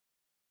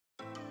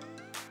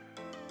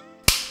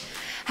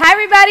Hi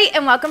everybody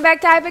and welcome back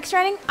to Ibex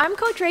Running. I'm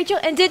Coach Rachel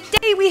and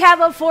today we have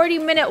a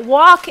 40-minute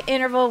walk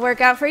interval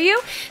workout for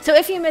you. So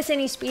if you miss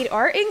any speed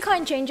or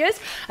incline changes,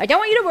 I don't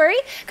want you to worry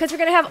because we're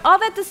going to have all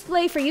that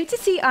display for you to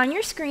see on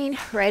your screen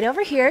right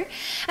over here.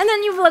 And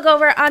then you look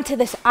over onto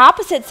this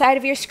opposite side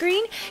of your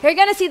screen. You're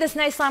going to see this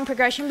nice long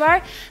progression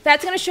bar.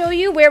 That's going to show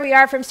you where we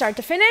are from start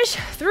to finish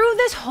through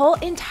this whole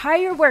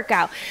entire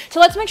workout. So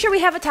let's make sure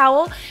we have a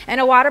towel and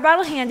a water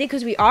bottle handy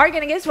because we are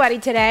going to get sweaty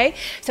today.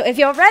 So if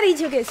you're ready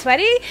to get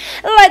sweaty,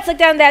 let's look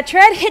down that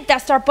tread, hit that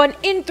start button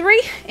in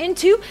 3, in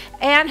 2,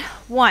 and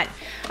 1.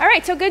 All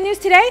right, so good news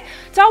today,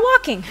 it's all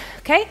walking,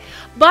 okay?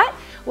 But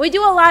we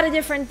do a lot of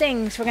different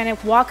things. We're gonna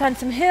walk on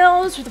some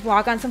hills,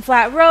 walk on some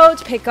flat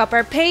roads, pick up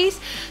our pace.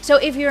 So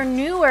if you're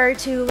newer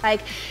to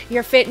like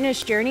your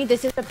fitness journey,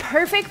 this is the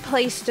perfect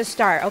place to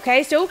start,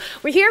 okay? So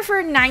we're here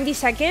for 90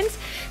 seconds.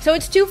 So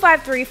it's 2,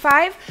 5, 3,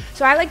 5.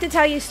 So I like to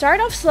tell you,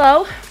 start off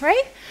slow,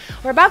 right?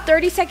 We're about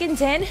 30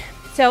 seconds in.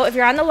 So if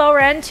you're on the lower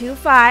end, 2,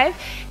 5,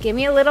 give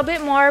me a little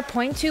bit more,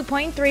 0.2,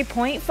 0.3,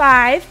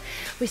 0.5.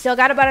 We still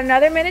got about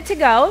another minute to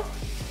go.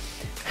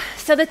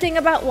 So the thing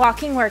about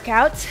walking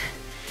workouts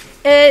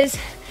is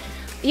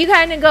you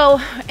kind of go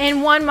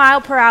in 1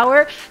 mile per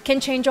hour can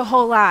change a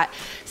whole lot.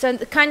 So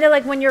kind of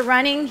like when you're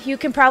running, you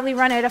can probably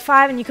run at a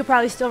 5 and you could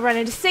probably still run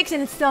at a 6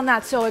 and it's still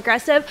not so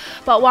aggressive,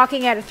 but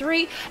walking at a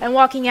 3 and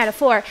walking at a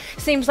 4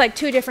 seems like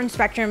two different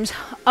spectrums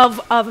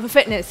of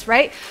fitness,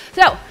 right?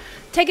 So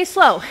take it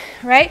slow,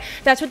 right?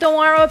 That's what the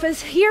warm-up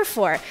is here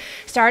for.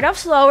 Start off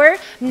slower.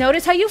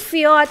 Notice how you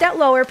feel at that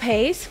lower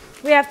pace.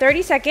 We have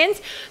 30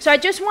 seconds. So I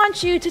just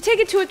want you to take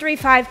it to a 3,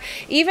 5.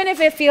 Even if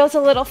it feels a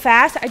little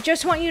fast, I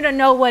just want you to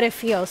know what it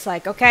feels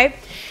like, okay?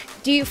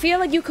 Do you feel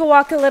like you could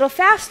walk a little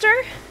faster?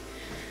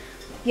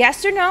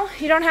 Yes or no?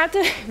 You don't have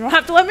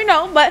to let me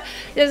know, but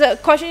there's a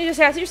question you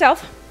just ask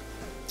yourself.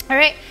 All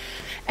right?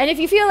 And if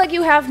you feel like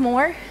you have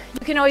more,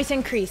 you can always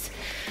increase.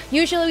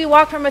 Usually we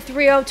walk from a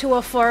 3.0 to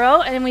a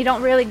 4.0 and we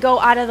don't really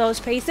go out of those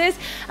paces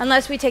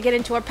unless we take it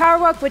into a power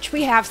walk, which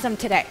we have some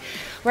today.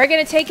 We're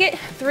gonna take it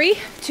 3,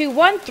 2,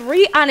 1,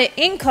 3 on an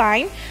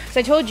incline.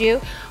 So I told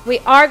you, we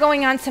are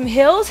going on some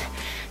hills.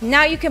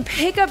 Now you can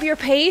pick up your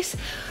pace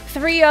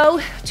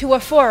 3.0 to a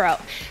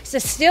 4.0. So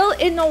still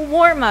in the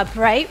warm up,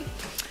 right?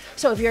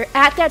 So if you're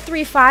at that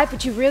 3.5,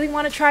 but you really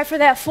wanna try for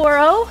that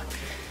 4.0,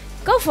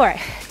 go for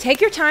it.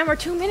 Take your time, we're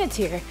 2 minutes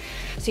here.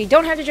 So you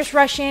don't have to just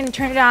rush in and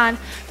turn it on.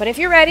 But if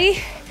you're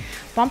ready,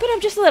 bump it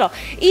up just a little.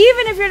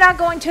 Even if you're not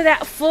going to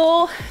that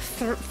full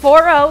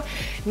 4.0,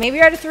 maybe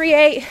you're at a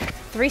 3.8,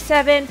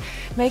 3.7,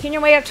 making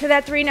your way up to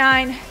that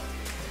 3.9,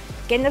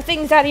 getting the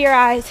things out of your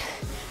eyes.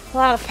 A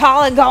lot of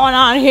pollen going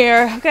on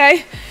here,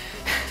 okay?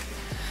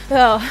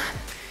 So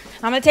I'm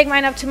gonna take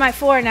mine up to my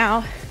 4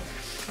 now,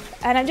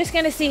 and I'm just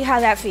gonna see how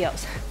that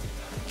feels.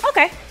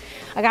 Okay,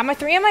 I got my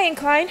 3 on my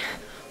incline,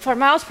 4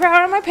 miles per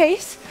hour on my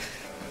pace,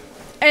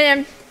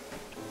 and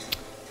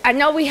I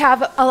know we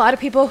have a lot of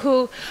people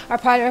who are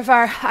part of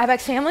our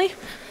Ibex family,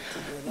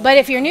 but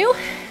if you're new,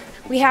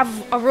 we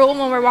have a rule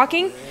when we're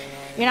walking.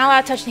 You're not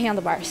allowed to touch the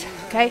handlebars,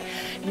 okay?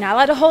 You're not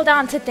allowed to hold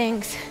on to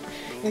things.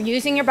 You're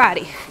using your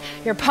body.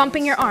 You're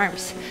pumping your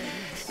arms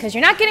because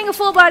you're not getting a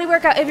full body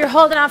workout if you're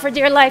holding on for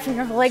dear life and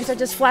your legs are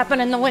just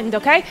flapping in the wind,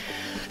 okay?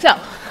 So,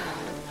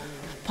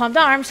 pump the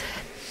arms.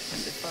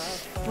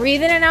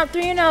 Breathe in and out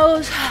through your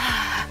nose.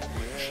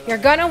 You're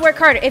gonna work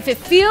harder. If it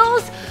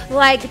feels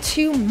like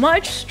too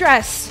much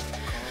stress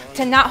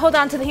to not hold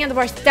on to the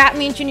handlebars, that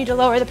means you need to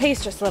lower the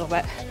pace just a little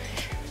bit.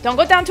 Don't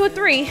go down to a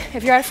 3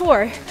 if you're at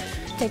 4.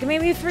 Take it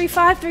maybe a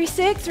 3.5,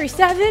 3.6,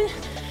 3.7.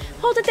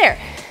 Hold it there.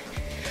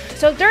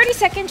 So 30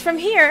 seconds from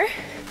here,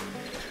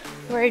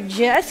 we're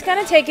just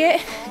gonna take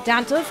it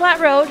down to the flat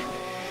road.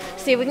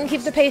 See if we can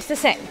keep the pace the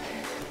same.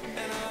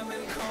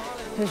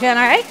 You feeling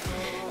all right?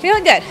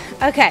 Feeling good?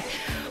 Okay.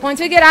 Once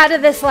we get out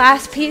of this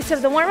last piece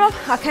of the warm-up,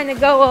 I'll kind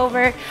of go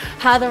over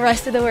how the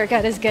rest of the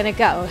workout is gonna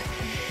go.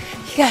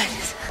 You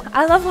guys,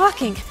 I love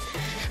walking.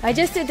 I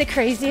just did the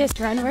craziest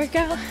run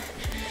workout.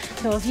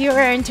 So if you were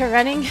into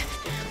running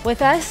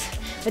with us,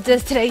 but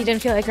this today you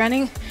didn't feel like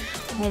running,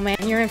 oh man,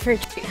 you're in for a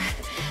treat.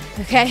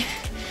 Okay?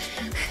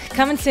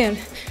 Coming soon.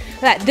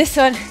 But this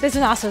one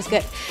also is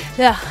good.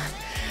 So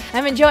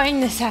I'm enjoying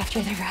this after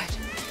the run.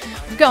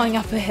 We're going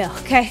up a hill,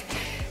 okay?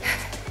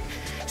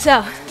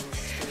 So,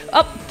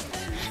 up.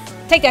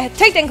 Take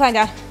the incline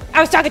down.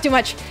 I was talking too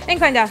much.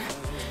 Incline down.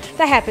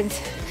 That happens.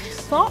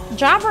 Well,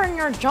 jabber in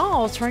your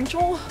jaws,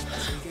 Rachel.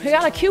 We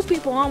gotta cue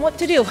people on what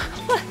to do.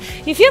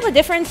 You feel the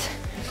difference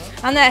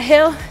on that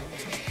hill?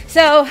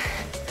 So,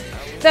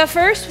 the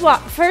first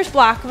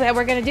block that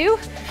we're gonna do,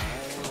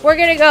 we're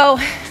gonna go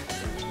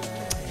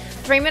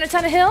 3 minutes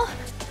on a hill,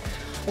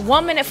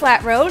 1 minute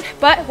flat road.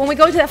 But when we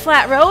go to that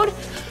flat road,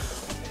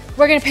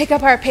 we're gonna pick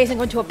up our pace and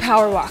go into a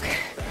power walk.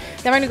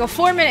 Then we're gonna go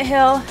 4-minute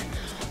hill,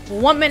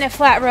 1 minute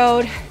flat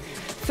road,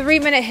 3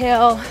 minute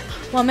hill,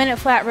 1 minute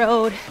flat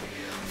road,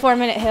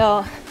 4-minute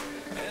hill,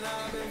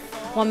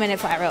 1 minute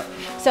flat road.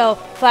 So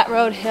flat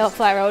road, hill,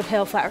 flat road,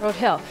 hill, flat road,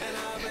 hill.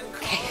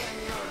 Okay.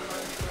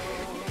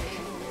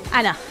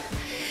 I know.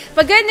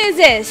 But good news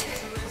is,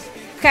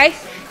 okay,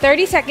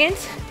 30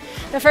 seconds.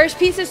 The first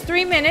piece is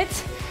 3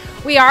 minutes.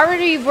 We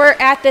already were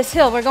at this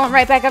hill. We're going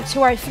right back up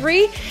to our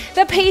 3.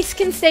 The pace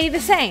can stay the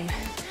same.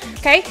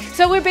 Okay,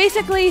 so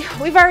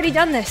we've already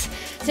done this.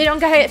 So you don't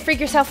gotta freak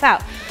yourself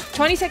out.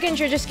 20 seconds,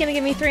 you're just gonna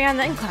give me 3 on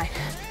the incline.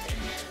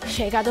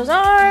 Shake out those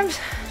arms.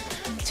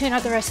 Tune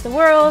out the rest of the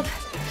world.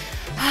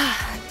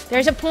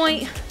 There's a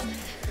point.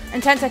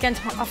 In 10 seconds,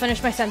 I'll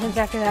finish my sentence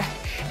after that.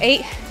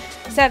 8,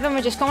 7,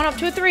 we're just going up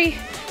to a 3.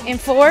 In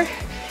 4,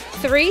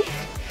 3,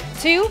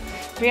 2,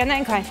 3 on the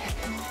incline.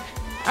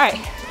 All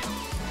right.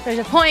 There's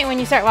a point when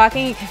you start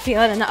walking, you can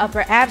feel it in the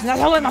upper abs, and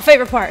that's always my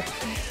favorite part.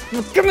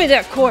 Give me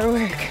that core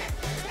work.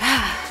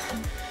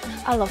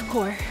 I love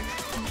core.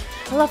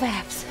 I love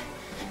abs.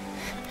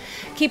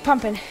 Keep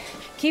pumping.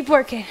 Keep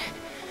working.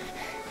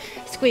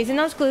 Squeezing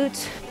those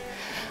glutes.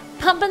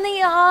 Pumping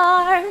the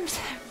arms.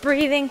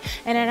 Breathing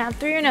in and out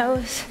through your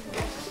nose.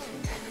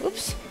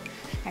 Oops.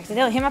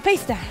 Accidentally hit my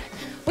pace down.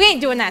 We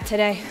ain't doing that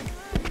today.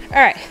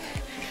 All right.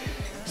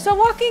 So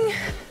walking,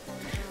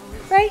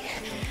 right?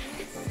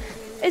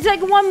 It's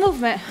like one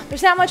movement.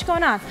 There's not much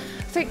going on.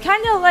 So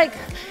kind of like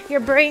your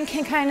brain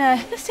can kind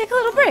of just take a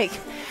little break.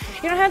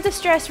 You don't have to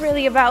stress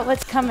really about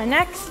what's coming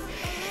next.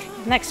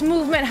 Next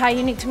movement, how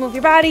you need to move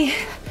your body.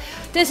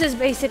 This is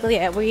basically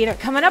it. We're either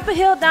coming up a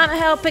hill, down a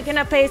hill, picking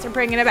up pace, or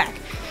bringing it back.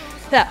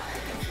 So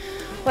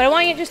what I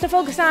want you just to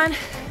focus on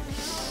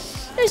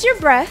is your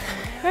breath,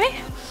 right?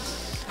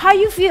 How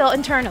you feel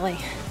internally,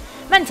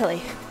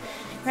 mentally,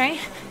 right?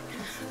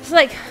 It's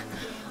like,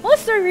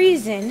 what's the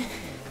reason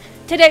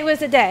today was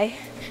the day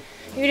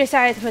you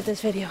decided to put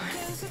this video on?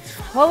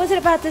 What was it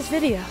about this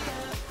video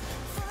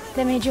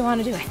that made you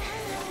want to do it?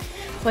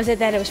 Was it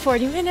that it was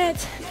 40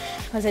 minutes?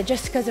 Was it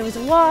just because it was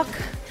a walk?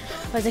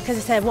 Was it because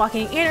it said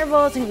walking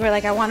intervals and you were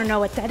like, I want to know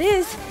what that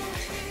is?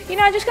 You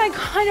know, I just kind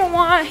of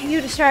want you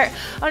to start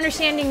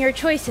understanding your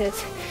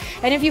choices.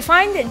 And if you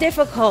find it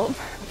difficult,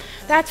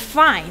 that's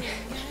fine,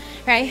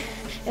 right?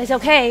 It's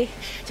okay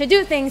to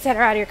do things that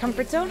are out of your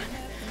comfort zone,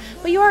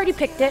 but you already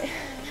picked it.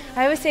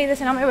 I always say this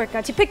in all my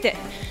workouts, you picked it,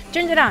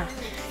 turned it on.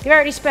 You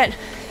already spent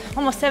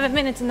almost 7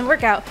 minutes in the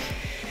workout,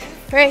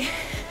 right?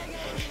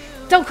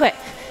 Don't quit.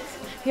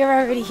 You're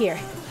already here.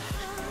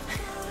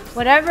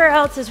 Whatever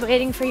else is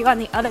waiting for you on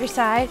the other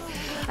side,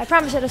 I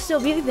promise it'll still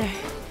be there.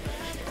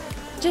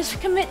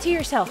 Just commit to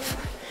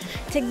yourself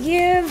to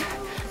give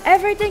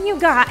everything you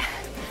got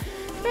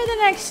for the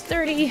next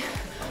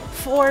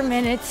 34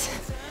 minutes.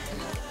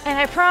 And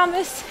I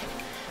promise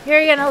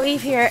you're gonna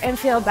leave here and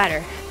feel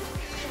better.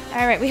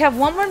 All right, we have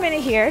 1 more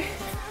minute here.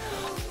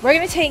 We're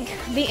gonna take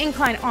the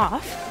incline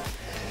off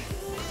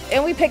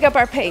and we pick up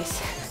our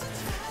pace.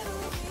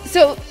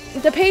 So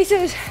the pace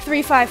is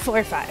 3, 5,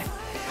 4, 5.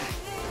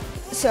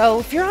 So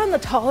if you're on the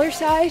taller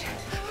side,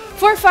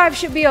 4, 5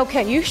 should be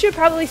okay. You should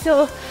probably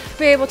still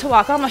be able to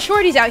walk. All my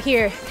shorties out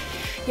here,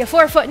 you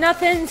 4 foot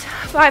nothings,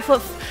 5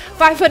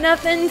 foot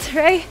nothings,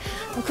 right?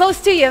 I'm close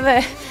to you,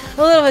 but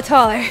a little bit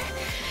taller.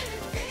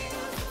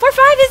 4,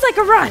 5 is like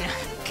a run.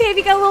 Okay, if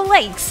you got little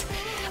legs.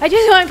 I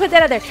just want to put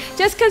that out there.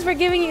 Just because we're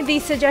giving you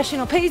these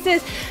suggestional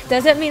paces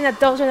doesn't mean that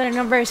those are the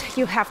numbers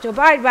you have to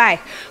abide by.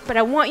 But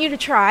I want you to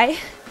try,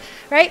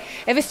 right?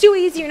 If it's too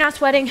easy, you're not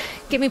sweating,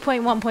 give me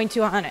 0.1,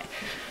 0.2 on it.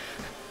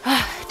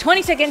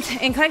 20 seconds,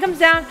 incline comes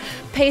down,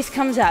 pace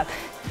comes up.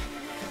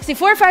 See,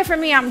 4 or 5 for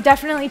me, I'm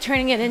definitely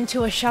turning it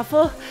into a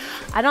shuffle.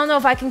 I don't know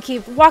if I can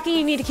keep walking.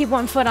 You need to keep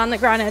 1 foot on the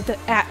ground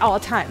at all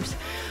times.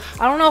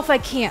 I don't know if I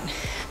can.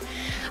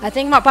 I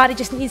think my body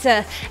just needs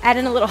to add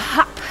in a little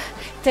hop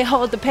to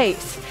hold the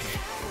pace.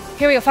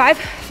 Here we go, 5,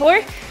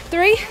 4,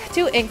 3,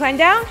 2, incline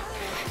down,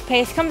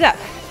 pace comes up.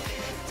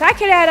 So I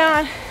could add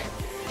on,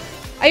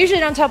 I usually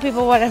don't tell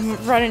people what I'm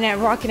running at,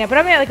 walking at, but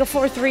I'm at like a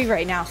 4-3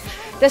 right now.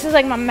 This is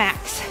like my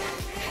max.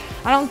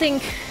 I don't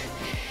think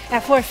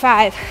at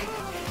 4-5,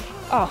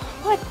 oh,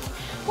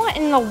 what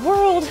in the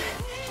world?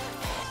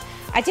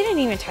 I didn't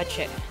even touch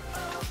it.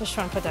 Just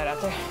trying to put that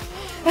out there.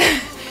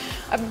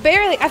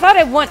 I thought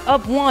I went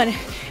up 1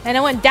 and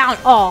I went down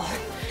all.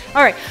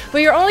 All right, but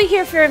you're only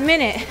here for a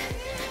minute.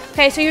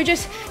 Okay, so you're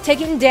just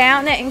taking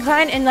down that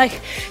incline and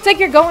like, it's like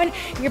you're going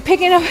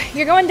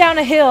down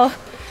a hill,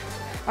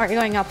 or you're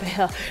going up a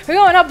hill. You're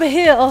going up a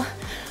hill,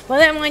 well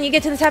then when you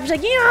get to the top, you're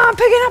like, yeah, I'm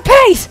picking up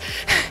pace.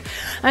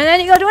 And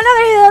then you go to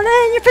another hill and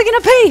then you're picking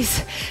up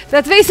pace.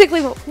 That's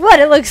basically what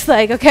it looks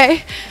like,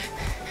 okay?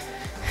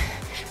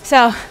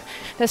 So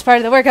this part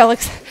of the workout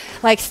looks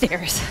like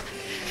stairs.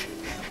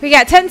 We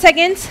got 10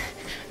 seconds.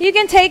 You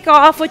can take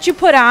off what you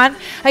put on.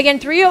 Again,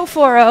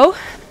 3-0-4-0.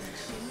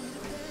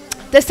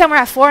 This time we're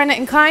at 4 on the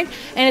incline,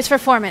 and it's for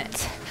 4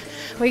 minutes.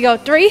 We go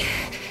 3,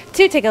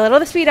 2, take a little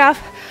of the speed off.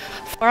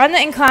 4 on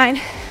the incline.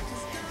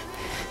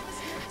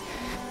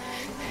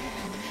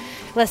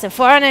 Listen,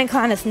 4 on the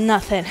incline is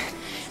nothing.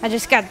 I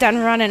just got done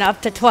running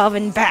up to 12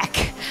 and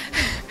back.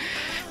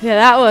 Yeah,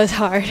 that was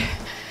hard.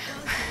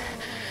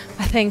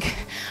 I think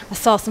I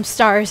saw some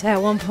stars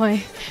at one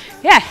point.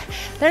 Yeah,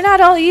 they're not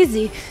all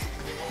easy.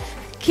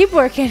 Keep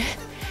working.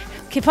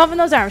 Keep pumping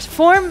those arms.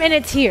 4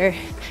 minutes here.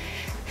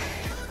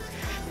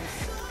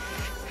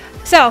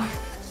 So,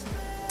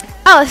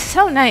 Oh, it's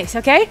so nice,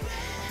 okay?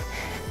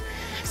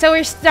 So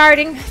we're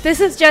starting,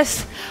 this is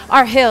just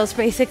our hills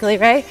basically,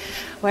 right?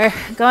 We're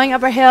going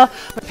up our hill,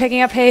 we're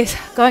picking up pace,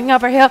 going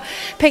up our hill,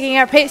 picking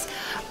up pace.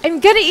 I'm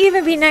gonna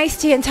even be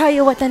nice to you and tell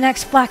you what the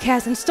next block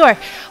has in store.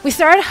 We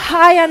start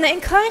high on the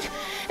incline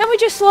and we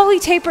just slowly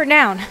taper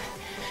down.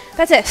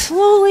 That's it,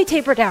 slowly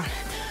taper down.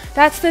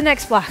 That's the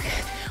next block.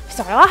 We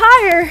start a lot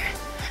higher.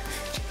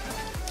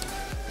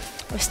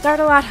 We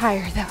start a lot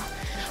higher though.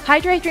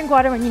 Hydrate, drink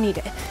water when you need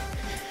it.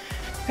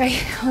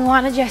 Right? We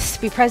wanna just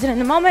be present in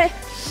the moment.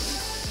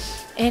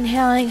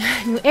 Inhaling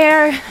new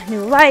air,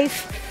 new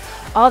life,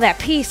 all that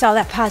peace, all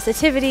that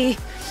positivity.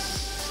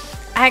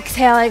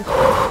 Exhaling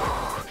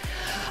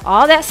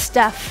all that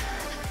stuff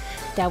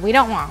that we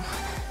don't want.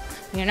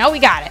 You know we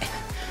got it.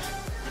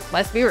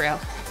 Let's be real.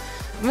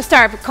 I'm gonna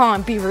start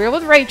calling Be Real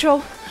with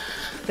Rachel,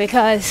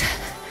 because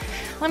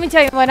let me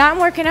tell you, when I'm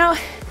working out,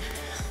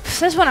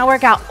 this is when I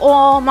work out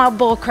all my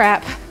bull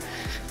crap.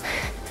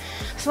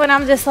 This is when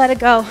I'm just let it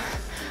go.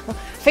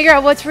 Figure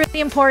out what's really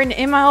important.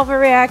 Am I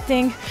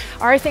overreacting?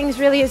 Are things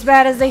really as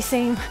bad as they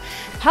seem?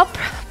 Help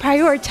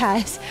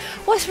prioritize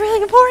what's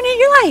really important in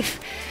your life.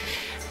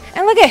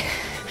 And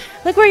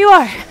look where you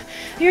are.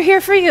 You're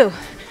here for you,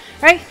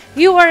 right?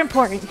 You are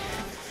important.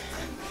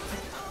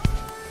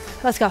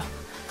 Let's go.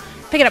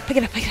 Pick it up, pick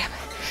it up, pick it up.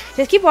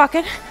 Just keep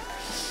walking.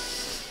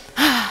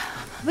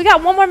 We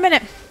got 1 more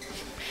minute,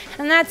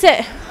 and that's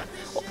it.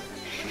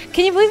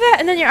 Can you believe that?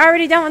 And then you're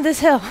already done with this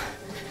hill.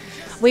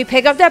 We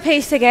pick up that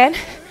pace again.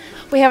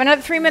 We have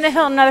another 3-minute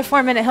hill, another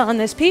 4-minute hill in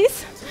this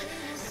piece,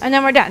 and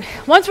then we're done.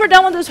 Once we're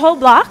done with this whole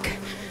block,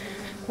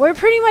 we're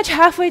pretty much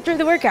halfway through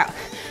the workout.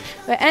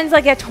 It ends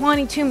like at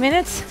 22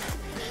 minutes,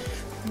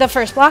 the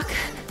first block,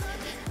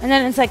 and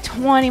then it's like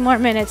 20 more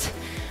minutes,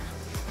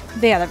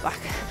 the other block.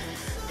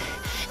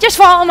 Just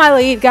follow my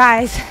lead,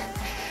 guys.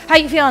 How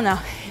you feeling though?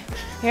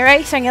 You all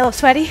right? Starting to get a little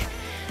sweaty?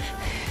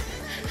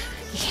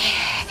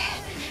 Yeah.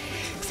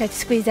 Start to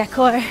squeeze that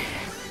core.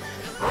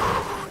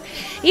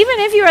 Even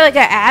if you are like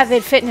an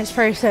avid fitness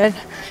person,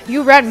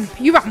 you run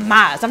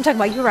miles. I'm talking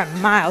about you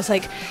run miles.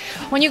 Like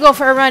when you go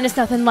for a run, it's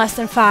nothing less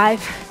than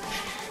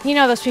 5. You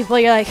know those people,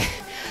 you're like,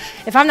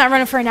 if I'm not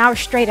running for an hour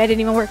straight, I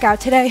didn't even work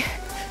out today.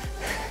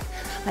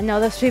 I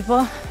know those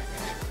people.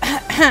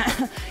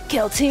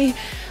 Guilty.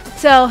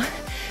 So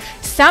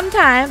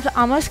sometimes,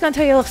 I'm just gonna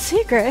tell you a little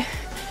secret.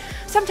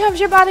 Sometimes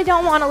your body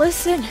don't want to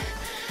listen,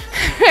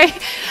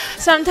 right?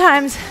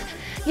 Sometimes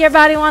your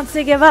body wants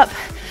to give up.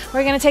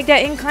 We're gonna take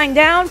that incline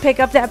down, pick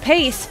up that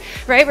pace,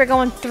 right? We're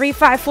going 3,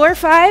 5, 4,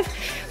 5,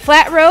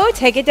 flat road,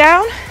 take it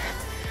down,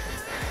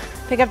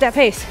 pick up that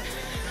pace.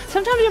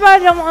 Sometimes your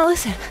body don't want to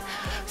listen.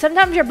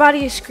 Sometimes your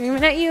body is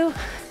screaming at you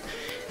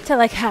to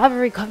like have a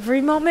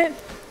recovery moment.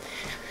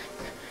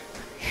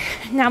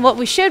 Now what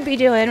we should be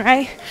doing,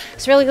 right,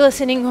 is really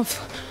listening of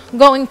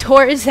going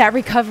towards that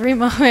recovery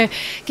moment,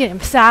 getting a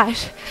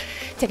massage,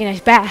 taking a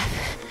nice bath,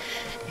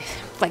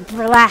 like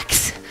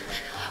relax.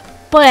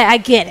 But I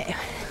get it.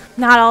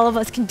 Not all of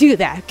us can do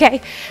that,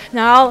 okay?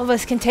 Not all of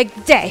us can take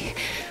the day,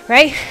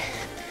 right?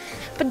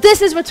 But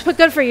this is what's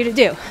good for you to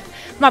do.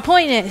 My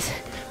point is,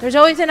 there's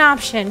always an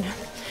option.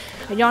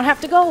 You don't have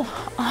to go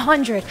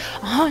 100,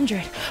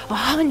 100,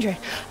 100,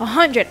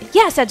 100.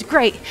 Yes, that's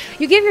great.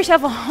 You give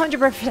yourself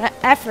 100%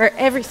 effort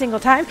every single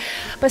time,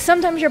 but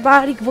sometimes your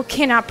body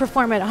cannot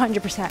perform at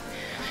 100%.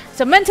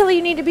 So mentally,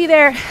 you need to be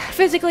there.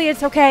 Physically,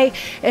 it's okay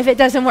if it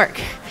doesn't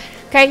work.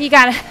 Okay,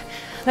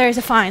 there's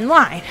a fine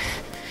line.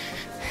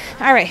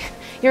 All right,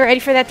 you're ready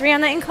for that 3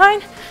 on the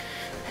incline?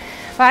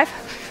 5,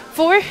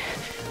 4,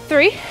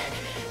 3,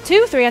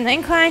 2, 3 on the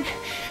incline.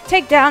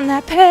 Take down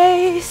that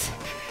pace.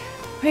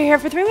 We're here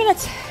for 3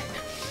 minutes.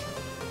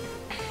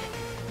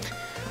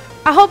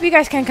 I hope you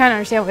guys can kind of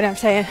understand what I'm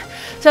saying.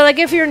 So like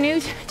if you're new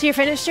to your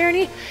fitness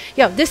journey,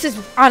 yo, this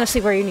is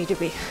honestly where you need to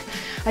be.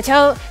 I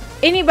tell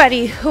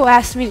anybody who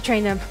asks me to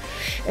train them,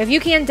 if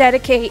you can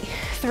dedicate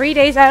 3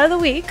 days out of the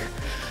week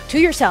to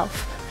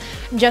yourself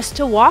just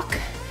to walk,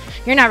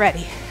 you're not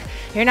ready.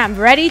 You're not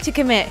ready to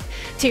commit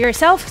to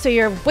yourself, so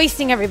you're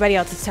wasting everybody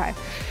else's time.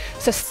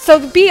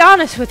 So be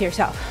honest with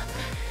yourself.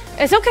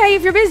 It's okay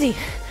if you're busy.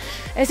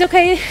 It's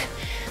okay,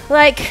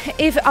 like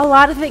if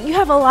you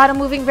have a lot of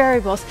moving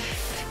variables.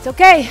 It's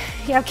okay.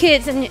 You have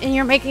kids and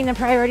you're making them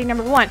priority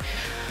number 1.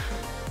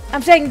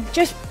 I'm saying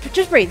just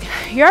breathe.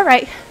 You're all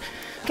right,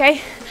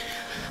 okay?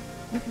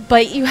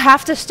 But you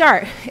have to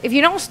start. If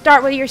you don't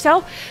start with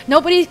yourself,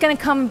 nobody's gonna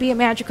come and be a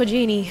magical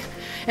genie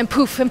and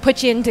poof and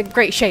put you into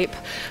great shape.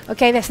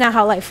 Okay, that's not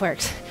how life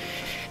works.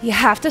 You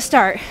have to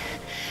start.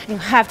 You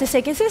have to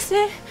stay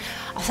consistent.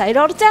 I'll say it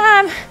all the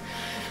time.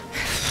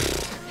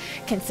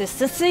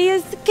 Consistency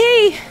is the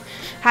key.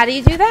 How do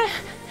you do that?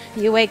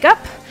 You wake up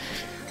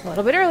a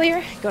little bit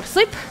earlier, go to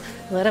sleep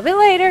a little bit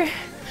later.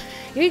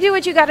 You do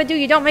what you gotta do.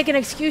 You don't make an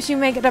excuse, you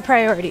make it a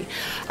priority.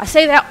 I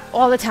say that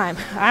all the time.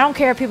 I don't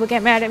care if people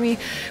get mad at me,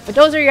 but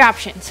those are your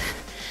options.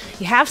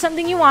 You have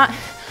something you want,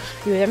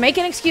 you either make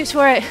an excuse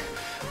for it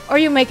or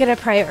you make it a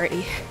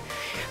priority.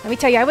 Let me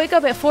tell you, I wake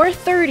up at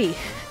 4:30,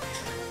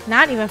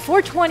 not even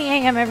 4:20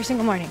 a.m. every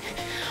single morning.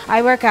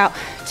 I work out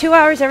 2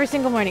 hours every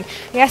single morning.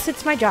 Yes,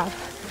 it's my job.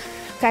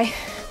 Okay?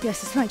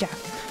 Yes, it's my job.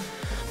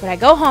 But I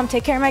go home,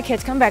 take care of my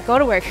kids, come back, go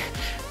to work,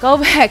 go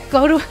back,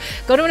 go to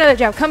another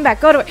job, come back,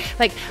 go to work.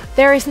 Like,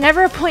 there is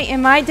never a point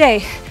in my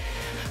day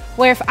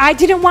where if I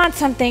didn't want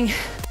something,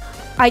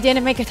 I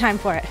didn't make a time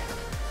for it.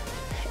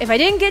 If I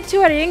didn't get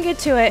to it, I didn't get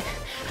to it.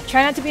 I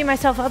try not to beat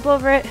myself up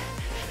over it.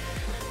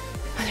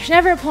 There's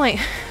never a point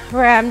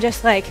where I'm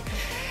just like,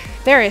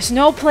 there is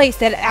no place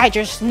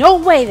that no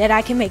way that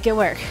I can make it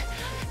work.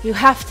 You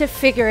have to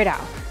figure it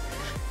out,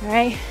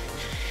 right?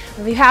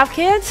 If you have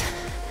kids,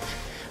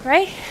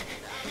 right?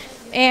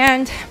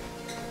 And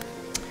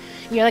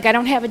you're like, I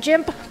don't have a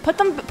gym. Put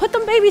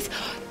them babies,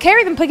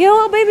 carry them, get a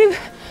little baby.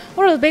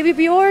 What are those, baby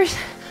Biors?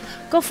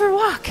 Go for a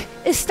walk.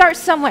 Start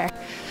somewhere.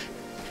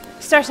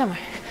 Start somewhere.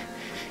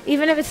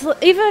 Even if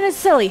it's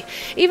silly.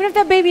 Even if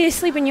that baby is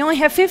sleeping, you only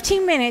have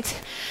 15 minutes,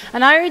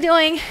 and all you're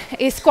doing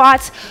is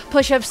squats,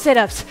 push-ups,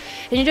 sit-ups,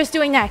 and you're just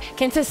doing that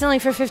consistently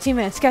for 15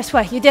 minutes. Guess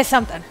what? You did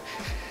something.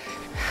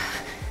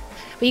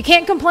 But you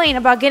can't complain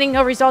about getting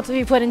no results if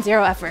you put in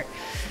zero effort.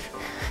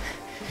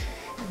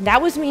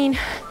 That was mean,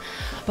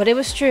 but it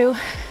was true.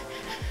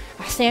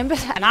 I'll stand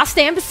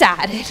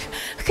beside it.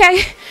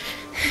 Okay?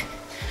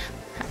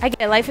 I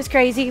get it. Life is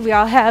crazy. We're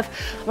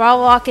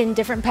all walking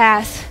different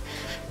paths.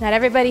 Not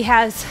everybody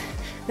has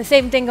the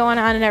same thing going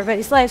on in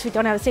everybody's lives. We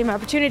don't have the same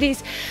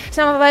opportunities.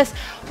 Some of us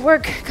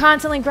work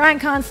constantly,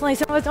 grind constantly.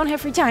 Some of us don't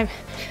have free time.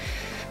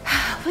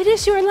 But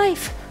it's your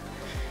life.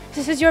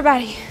 This is your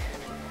body.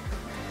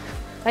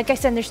 Like I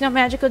said, there's no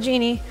magical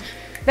genie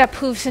that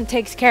poofs and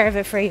takes care of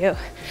it for you.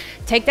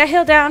 Take that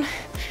hill down.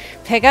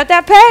 Pick up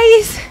that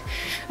pace.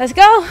 Let's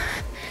go.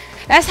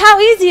 That's how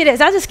easy it is.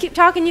 I'll just keep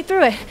talking you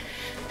through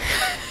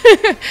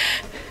it.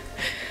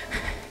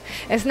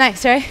 It's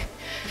nice, right?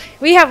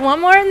 We have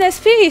one more in this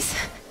piece.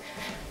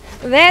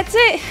 That's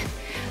it.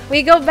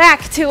 We go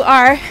back to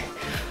our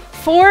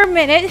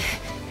 4-minute.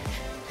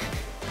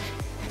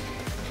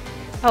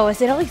 Oh,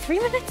 is it only 3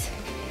 minutes?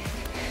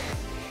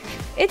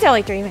 It's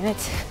only 3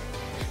 minutes.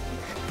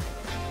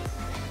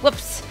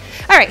 Whoops.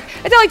 All right,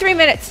 it's only 3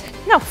 minutes.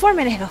 No,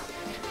 4-minute hill.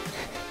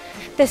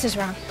 This is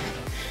wrong.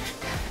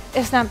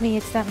 It's not me,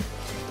 it's them.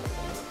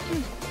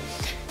 It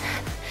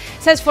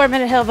says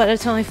 4-minute hill, but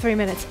it's only 3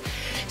 minutes.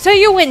 So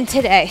you win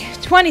today.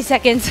 20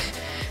 seconds.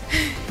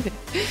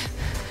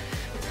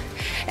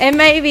 And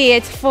maybe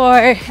it's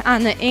 4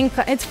 on the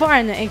incline. It's 4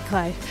 on the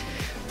incline.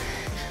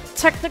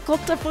 Technical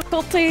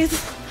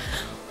difficulties.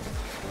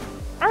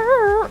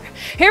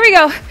 Here we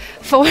go.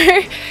 4,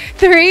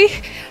 3,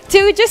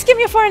 2. Just give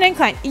me a 4 on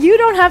incline. You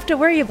don't have to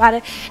worry about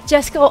it.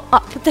 Just go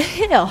up the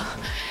hill.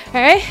 All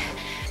right?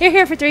 You're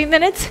here for 3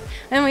 minutes,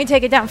 and we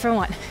take it down for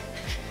 1.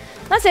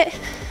 That's it.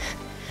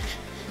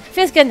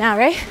 Feels good now,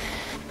 right?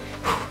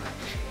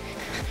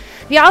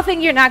 Y'all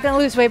think you're not going to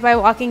lose weight by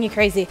walking, you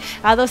crazy.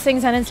 All those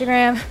things on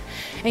Instagram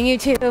and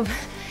YouTube.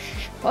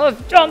 Oh,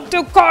 don't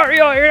do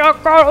cardio, you're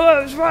not going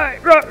to lose weight.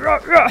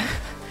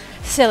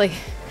 Silly.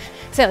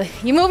 Silly.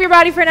 You move your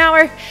body for an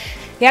hour.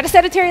 You had a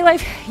sedentary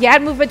life. You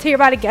add movement to your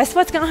body. Guess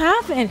what's going to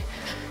happen? Your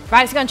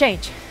body's going to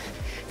change.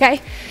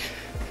 Okay?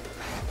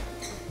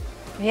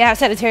 You have a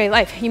sedentary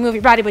life. You move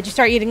your body, but you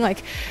start eating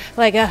like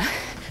a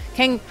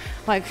king,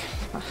 like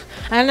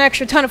an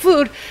extra ton of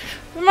food.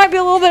 There might be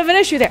a little bit of an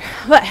issue there.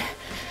 But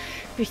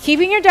you're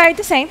keeping your diet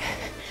the same,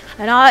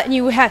 and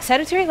you have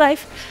sedentary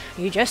life,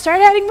 you just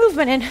start adding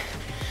movement in,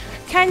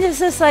 kind of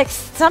just like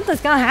something's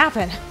gonna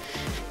happen.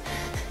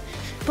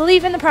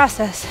 Believe in the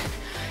process,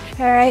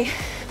 all right?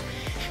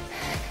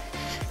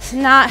 It's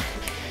not,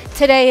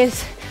 today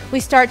is,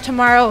 we start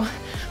tomorrow,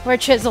 we're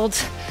chiseled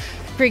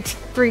Greek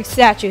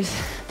statues.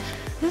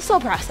 It's a slow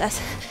process.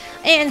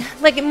 And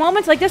like in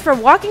moments like this, for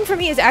walking for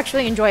me is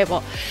actually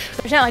enjoyable.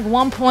 There's not like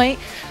one point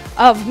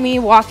of me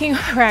walking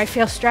where I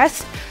feel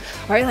stressed,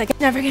 or like, I'm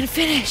never gonna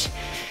finish.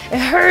 It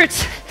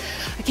hurts.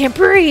 I can't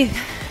breathe.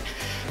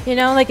 You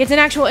know, like it's an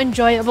actual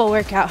enjoyable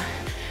workout.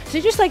 So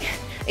just like,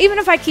 even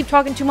if I keep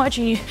talking too much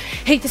and you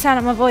hate the sound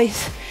of my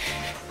voice,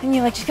 and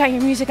you like just got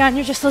your music on,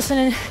 you're just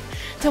listening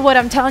to what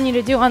I'm telling you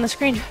to do on the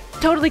screen.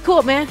 Totally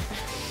cool, man.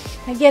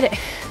 I get it.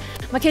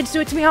 My kids do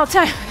it to me all the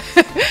time.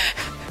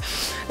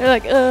 They're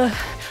like,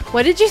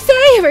 what did you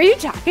say? Were you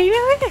talking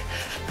about it?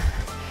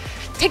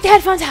 Take the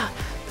headphones out.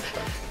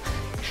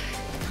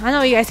 I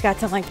know you guys got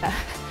something like that.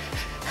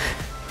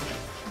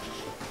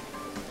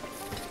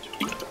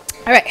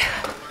 All right,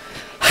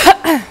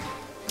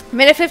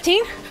 minute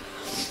 15.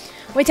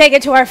 We take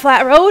it to our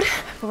flat road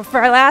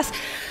for our last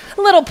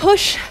little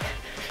push.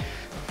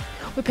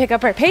 We pick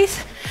up our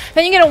pace.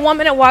 Then you get a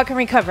 1-minute walk and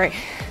recovery.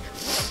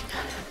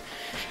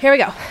 Here we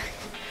go.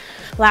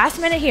 Last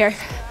minute here.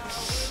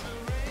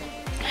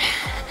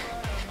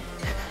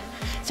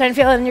 Starting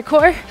to feel it in your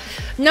core.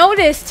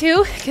 Notice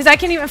too, because I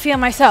can even feel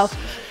myself.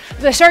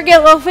 If I start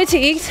getting a little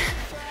fatigued,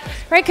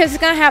 right? Because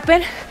it's gonna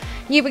happen.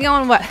 You've been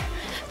going what?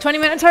 20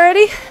 minutes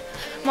already?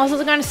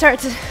 Muscles are going to start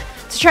to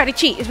try to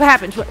cheat. Is what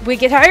happens. We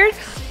get tired,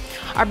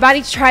 our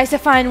body tries to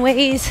find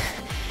ways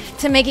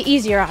to make it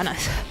easier on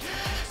us.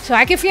 So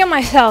I can feel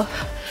myself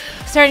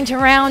starting to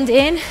round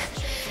in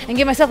and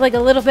give myself like a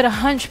little bit of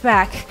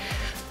hunchback.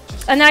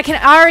 And then I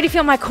can already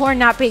feel my core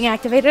not being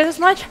activated as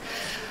much.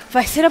 If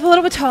I sit up a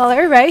little bit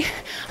taller, right,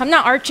 I'm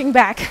not arching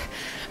back.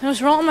 I'm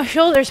just rolling my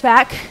shoulders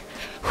back.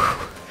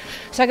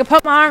 So I can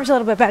pump my arms a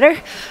little bit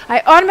better.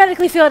 I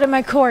automatically feel it in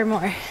my core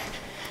more.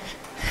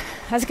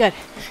 That's good.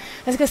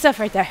 That's good stuff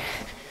right there.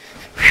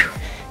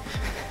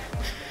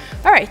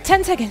 All right,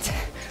 10 seconds.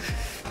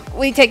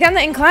 We take down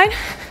the incline.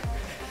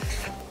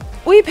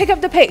 We pick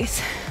up the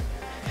pace.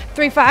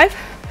 3, 5,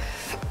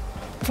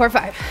 4,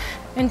 5.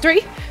 In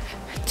 3,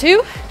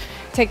 2,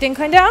 take the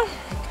incline down.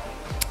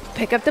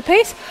 Pick up the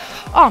pace.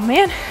 Oh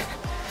man,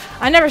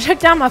 I never took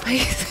down my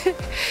pace.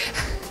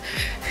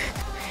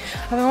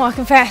 I've been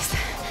walking fast.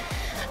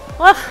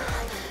 Well,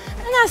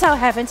 and that's how it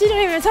happens.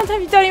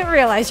 Sometimes you don't even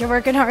realize you're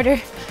working harder.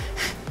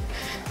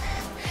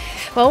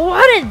 But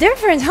what a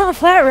difference on a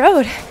flat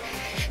road.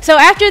 So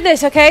after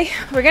this, okay,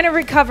 we're gonna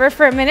recover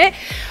for a minute.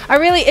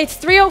 It's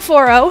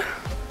 3040.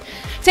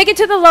 Take it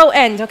to the low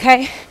end,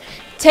 okay?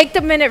 Take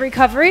the minute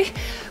recovery,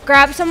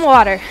 grab some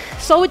water.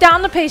 Slow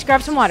down the pace,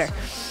 grab some water.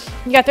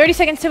 You got 30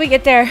 seconds till we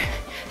get there.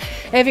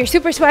 If you're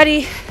super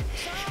sweaty,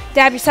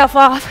 dab yourself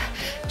off.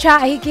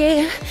 Try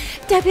again.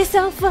 Dab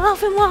yourself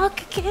off and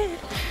walk again.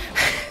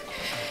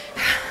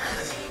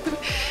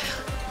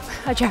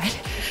 I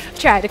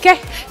tried, okay?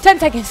 10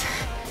 seconds.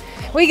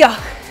 We go.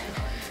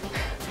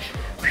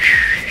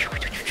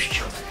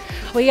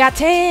 We got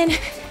 10,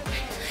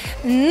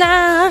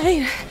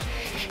 9,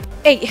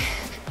 8,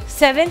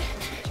 7,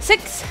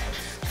 6,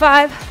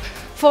 5,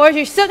 4.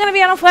 You're still gonna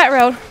be on a flat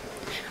road.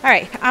 All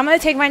right, I'm gonna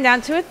take mine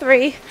down to a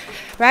 3,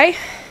 right?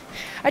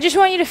 I just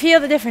want you to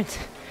feel the difference.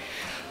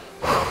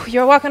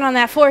 You're walking on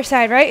that 4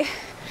 side, right?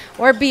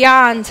 Or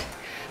beyond.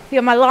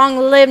 Feel my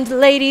long-limbed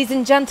ladies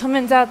and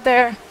gentlemen out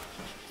there.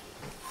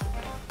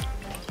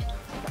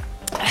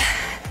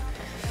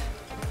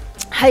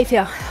 How you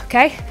feel,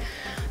 okay?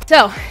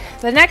 So,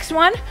 the next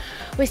one,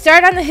 we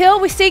start on the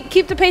hill, we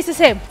keep the pace the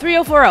same,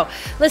 3040.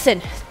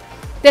 Listen,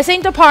 this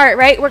ain't the part,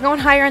 right? We're going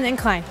higher on the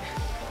incline.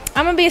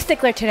 I'm gonna be a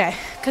stickler today,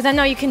 because I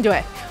know you can do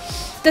it.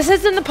 This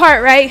isn't the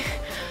part, right?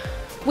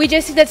 We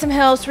just did some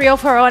hills,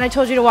 3040, and I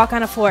told you to walk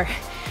on a 4.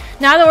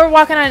 Now that we're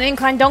walking on an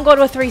incline, don't go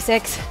to a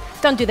 3-6.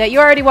 Don't do that.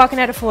 You're already walking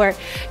at a 4.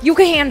 You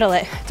can handle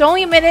it. It's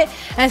only a minute,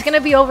 and it's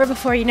gonna be over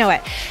before you know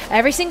it.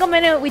 Every single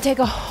minute, we take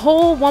a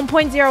whole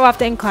 1.0 off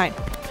the incline.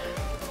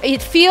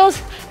 It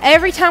feels,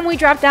 every time we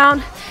drop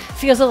down,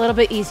 feels a little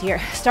bit easier.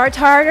 Starts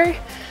harder,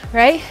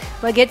 right?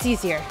 But gets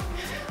easier.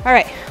 All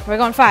right, we're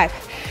going 5.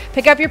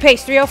 Pick up your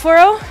pace,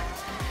 3040.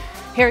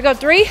 Here we go,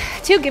 3,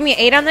 2, give me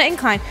 8 on the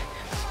incline.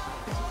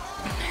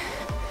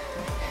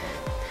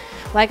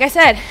 Like I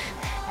said,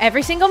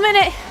 every single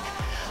minute,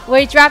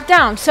 we drop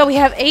down. So we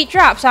have 8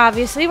 drops,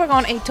 obviously. We're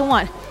going 8 to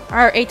 1,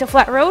 or 8 to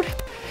flat road,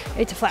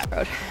 8 to flat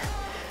road.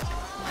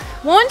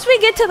 Once we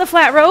get to the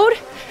flat road,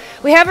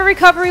 we have a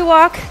recovery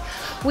walk.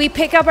 We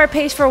pick up our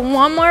pace for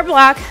 1 more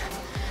block.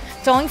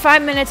 It's only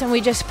 5 minutes, and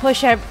we just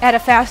push at a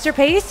faster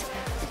pace,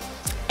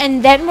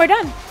 and then we're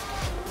done.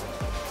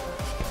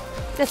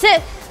 That's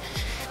it.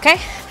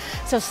 Okay,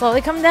 so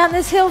slowly come down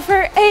this hill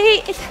for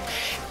 8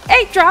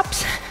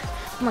 drops.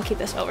 I'm gonna keep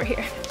this over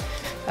here.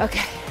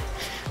 Okay,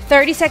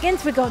 30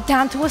 seconds, we go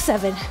down to a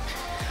 7.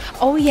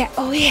 Oh yeah,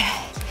 oh yeah.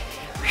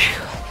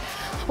 Whew.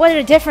 What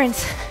a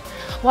difference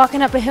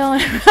walking up a hill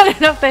and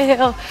running up a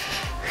hill.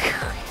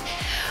 Whew.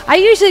 I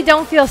usually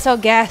don't feel so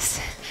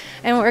gassed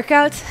in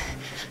workouts.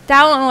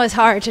 That one was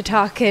hard to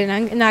talk in,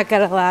 I'm not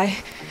gonna lie.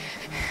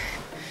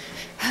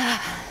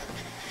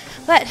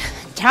 But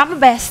try my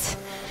best.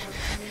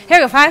 Here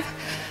we go, 5,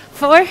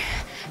 4,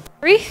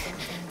 3,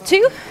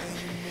 2.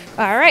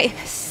 All right.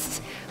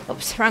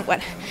 Oops, wrong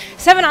one.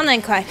 7 on the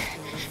incline.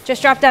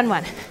 Just drop down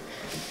 1.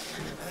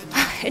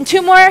 And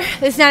 2 more.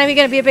 It's not even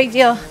gonna be a big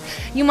deal.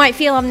 You might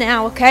feel them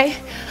now, okay?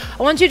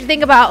 I want you to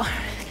think about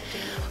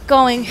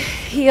going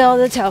heel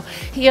to toe,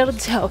 heel to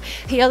toe,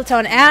 heel to toe.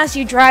 And as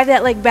you drive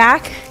that leg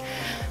back,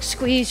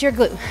 squeeze your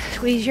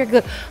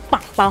glute,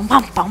 bum, bum,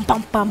 bum, bum,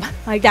 bum, bum,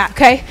 like that,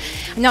 okay?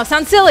 I know it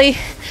sounds silly,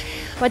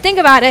 but think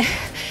about it.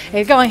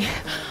 You're going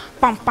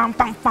bum, bum,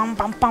 bum, bum,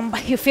 bum, bum.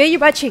 You feel your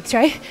butt cheeks,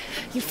 right?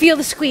 You feel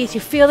the squeeze,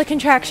 you feel the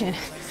contraction.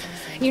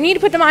 You need to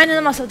put the mind and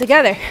the muscle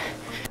together.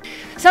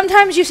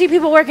 Sometimes you see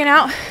people working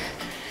out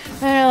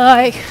and they're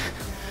like,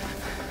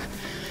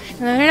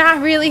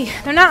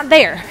 they're not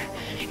there.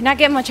 You're not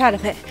getting much out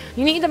of it.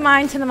 You need the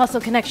mind to the muscle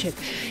connection.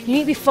 You need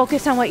to be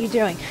focused on what you're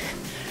doing.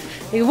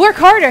 You work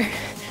harder,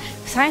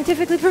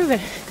 scientifically proven.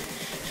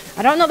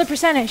 I don't know the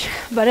percentage,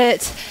 but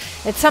it's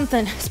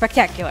something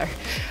spectacular.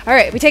 All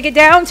right, we take it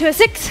down to a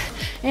 6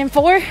 and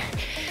 4,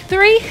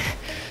 3,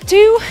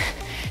 2,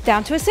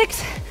 down to a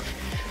 6.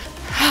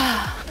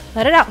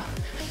 Let it out.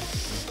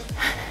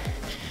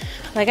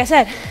 Like I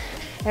said,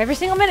 every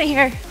single minute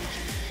here,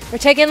 we're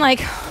taking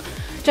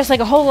just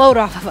like a whole load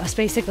off of us,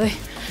 basically.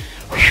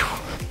 Whew.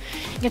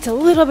 It gets a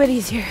little bit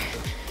easier.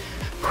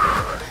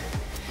 Whew.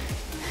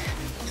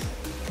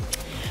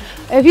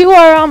 If you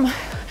are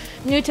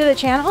new to the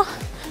channel,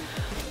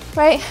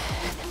 right,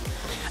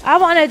 I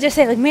want to just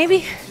say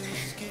maybe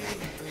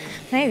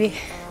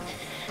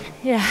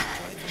Yeah.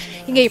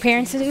 You can get your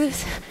parents to do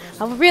this.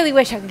 I really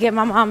wish I could get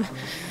my mom.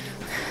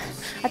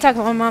 I talk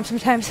about my mom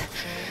sometimes.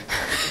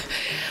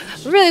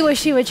 I really wish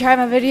she would try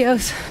my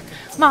videos.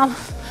 Mom,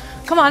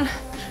 come on.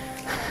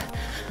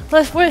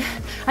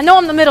 I know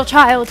I'm the middle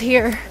child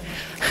here.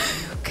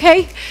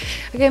 Okay?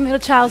 I get middle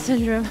child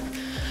syndrome.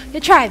 You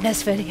try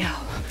this video.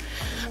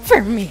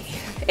 For me.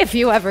 If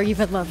you ever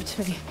even loved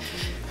me.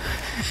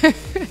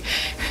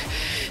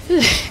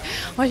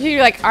 Well,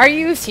 you're like, are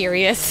you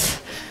serious?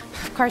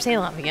 Of course I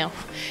love you.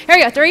 Here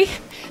we go. 3,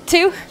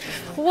 2,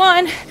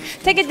 1.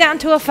 Take it down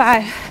to a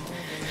 5.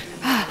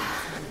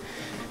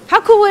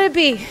 How cool would it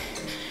be?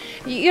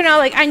 You know,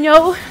 like I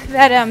know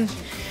that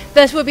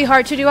this would be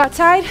hard to do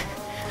outside,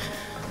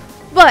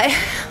 but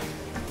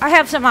I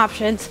have some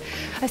options.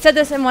 I said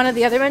this in one of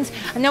the other ones.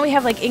 I know we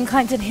have like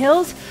inclines and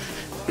hills.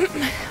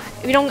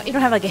 You don't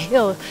have like a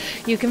hill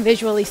you can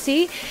visually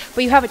see,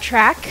 but you have a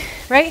track,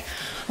 right?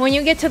 When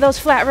you get to those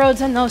flat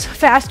roads and those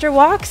faster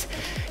walks,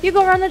 you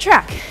go around the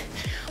track.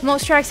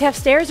 Most tracks have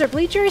stairs or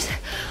bleachers.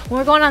 When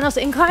we're going on those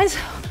inclines,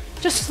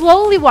 just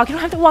slowly walk. You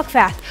don't have to walk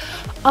fast.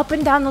 Up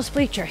and down those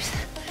bleachers.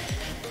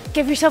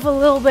 Give yourself a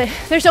little bit.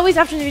 There's always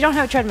options if you don't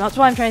have a treadmill. That's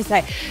what I'm trying to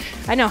say.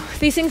 I know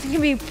these things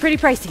can be pretty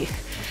pricey.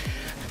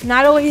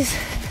 Not always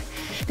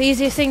the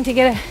easiest thing to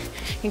get,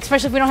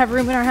 especially if we don't have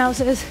room in our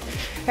houses,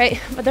 right?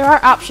 But there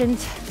are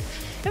options.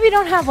 If you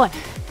don't have one,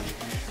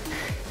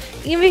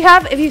 even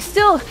if you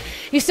still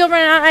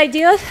run out of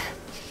ideas,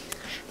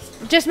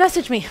 just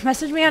message me.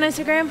 Message me on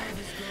Instagram.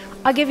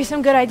 I'll give you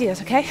some good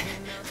ideas. Okay?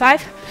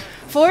 5,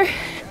 4,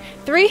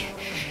 3.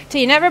 Till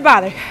you never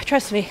bother.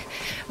 Trust me.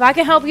 If I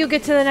can help you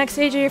get to the next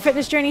stage of your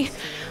fitness journey,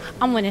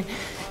 I'm winning.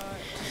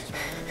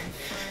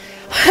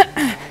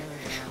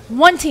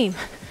 One team,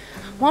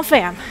 one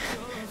fam,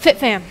 fit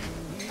fam,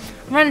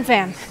 running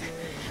fam,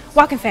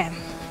 walking fam.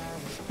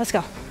 Let's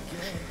go.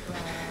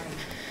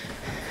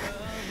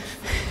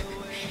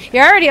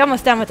 You're already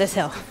almost done with this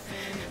hill.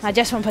 I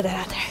just want to put that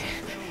out there.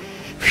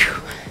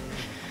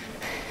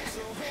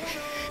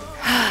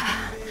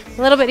 Whew.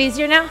 A little bit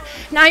easier now.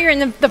 Now you're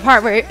in the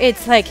part where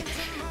it's like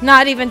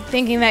not even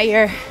thinking that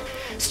you're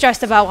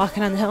stressed about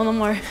walking on the hill no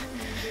more.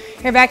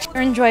 You're back to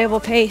your enjoyable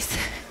pace.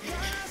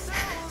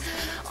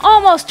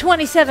 Almost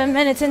 27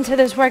 minutes into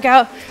this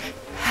workout.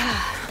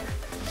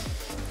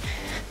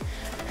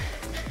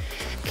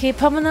 Keep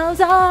pumping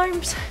those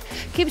arms.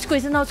 Keep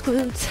squeezing those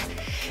glutes.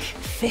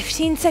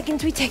 15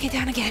 seconds, we take it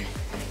down again.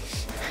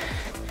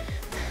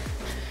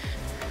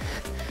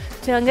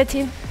 Feeling good,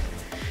 team?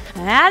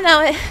 I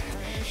know it.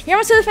 You're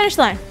almost to the finish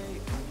line.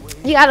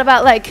 You got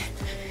about like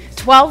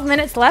 12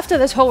 minutes left of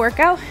this whole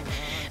workout.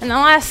 And the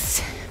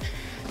last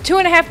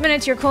 2.5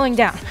 minutes, you're cooling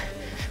down.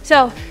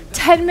 So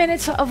 10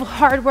 minutes of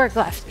hard work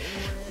left.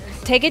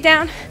 Take it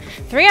down.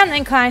 3 on the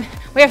incline.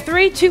 We have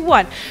 3, 2,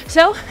 1.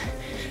 So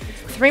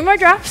 3 more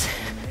drops.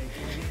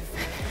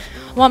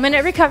 1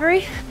 minute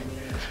recovery.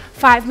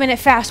 5-minute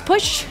fast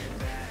push.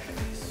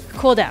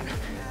 Cool down.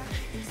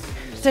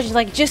 So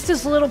just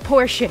this little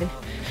portion.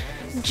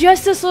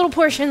 Just this little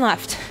portion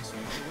left.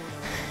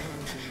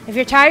 If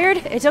you're tired,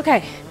 it's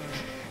okay.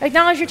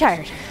 Acknowledge you're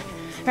tired,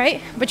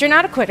 right? But you're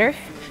not a quitter,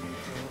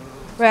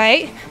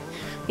 right?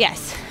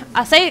 Yes.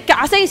 I'll say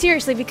it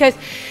seriously because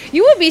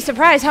you would be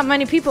surprised how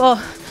many people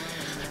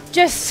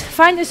just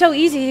find it so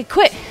easy to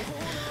quit.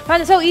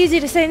 Find it so easy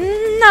to say,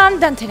 no, I'm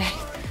done today.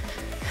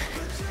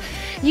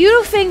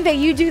 You think that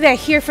you do that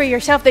here for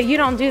yourself, that you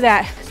don't do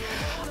that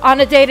on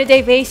a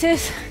day-to-day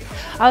basis.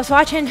 I was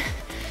watching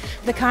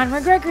the Conor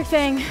McGregor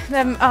thing,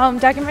 the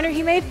documentary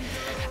he made,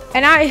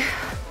 and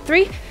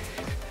 3,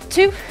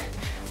 2,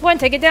 1,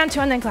 take it down, 2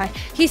 on the incline.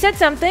 He said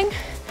something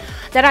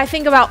that I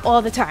think about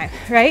all the time,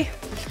 right?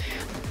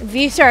 If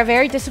you are a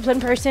very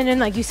disciplined person and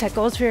like you set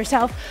goals for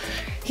yourself,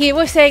 he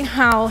was saying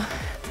how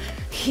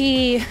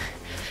he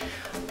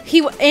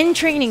in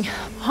training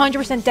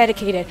 100%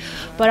 dedicated,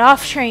 but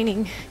off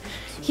training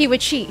he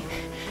would cheat.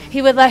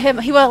 He would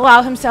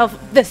allow himself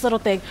this little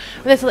thing,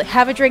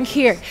 have a drink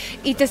here,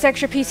 eat this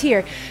extra piece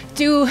here,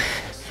 do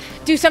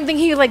something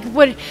he like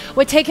would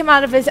take him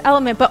out of his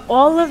element. But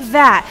all of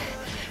that,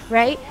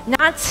 right?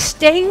 Not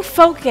staying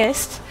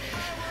focused.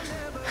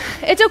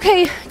 It's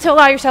okay to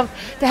allow yourself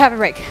to have a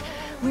break.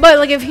 But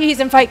like if he's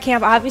in fight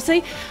camp,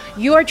 obviously,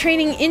 your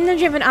training in the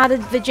gym and out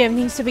of the gym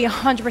needs to be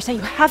 100%.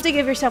 You have to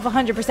give yourself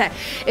 100%.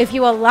 If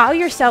you allow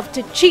yourself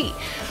to cheat,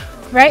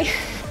 right?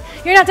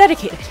 You're not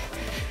dedicated.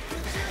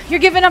 You're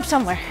giving up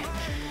somewhere.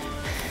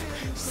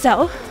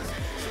 So,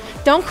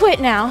 don't quit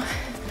now.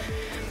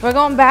 We're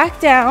going back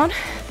down.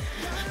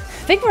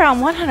 I think we're on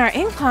 1 on our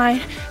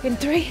incline in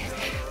 3,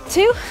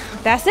 2.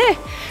 That's it.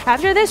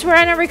 After this, we're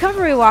on a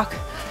recovery walk.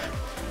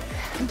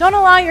 Don't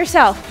allow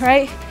yourself,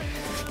 right,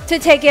 to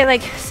take it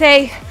like,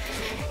 say,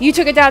 you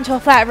took it down to a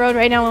flat road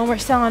right now and we're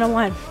still on a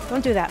 1.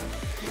 Don't do that.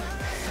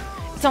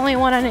 It's only a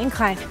 1 on an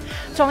incline.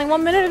 It's only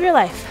 1 minute of your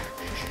life.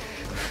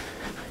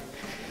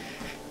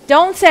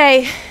 Don't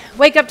say,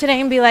 wake up today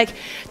and be like,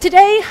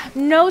 today,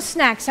 no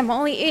snacks. I'm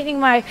only eating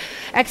my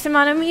X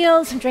amount of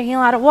meals. I'm drinking a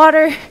lot of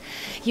water.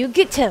 You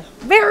get to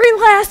very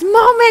last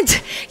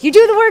moment. You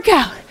do the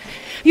workout.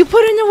 You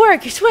put in the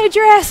work. You sweated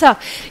your ass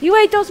off. You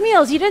ate those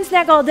meals. You didn't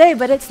snack all day,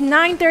 but it's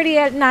 9:30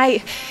 at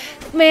night.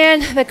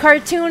 Man, the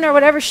cartoon or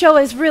whatever show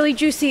is really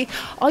juicy.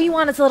 All you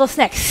want is a little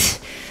snack.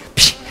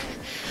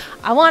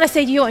 I want to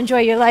say you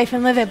enjoy your life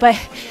and live it, but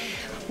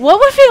what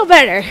would feel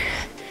better?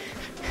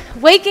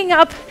 Waking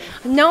up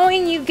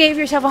knowing you gave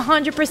yourself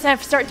 100%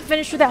 from start to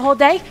finish for that whole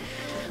day,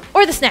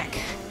 or the snack?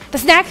 The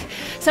snack,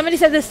 somebody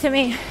said this to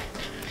me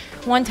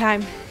one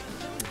time,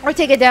 or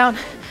take it down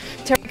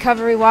to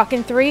recovery walk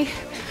in 3,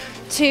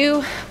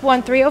 2,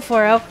 1, 3, 0,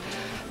 4, 0,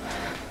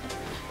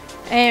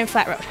 and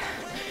flat road.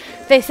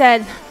 They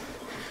said,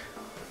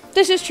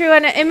 this is true,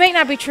 and it may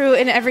not be true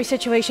in every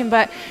situation,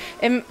 but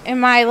in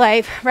my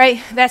life, right,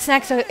 that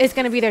snack is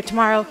going to be there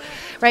tomorrow,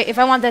 right? If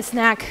I want that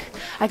snack,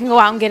 I can go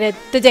out and get it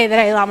the day that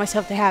I allow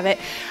myself to have it.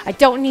 I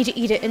don't need to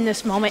eat it in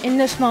this moment. In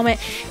this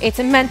moment, it's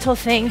a mental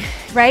thing,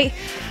 right?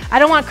 I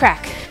don't want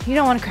crack. You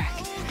don't want to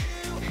crack.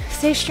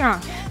 Stay strong.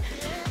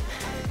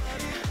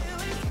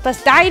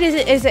 Plus, diet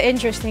is an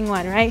interesting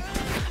one, right?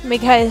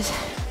 Because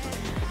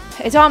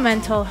it's all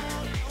mental.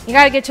 You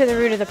got to get to the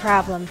root of the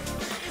problem.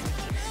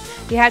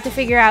 You have to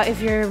figure out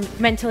if you're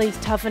mentally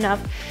tough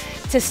enough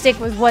to stick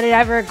with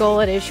whatever goal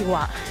it is you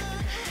want.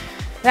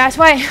 That's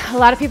why a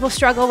lot of people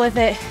struggle with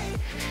it,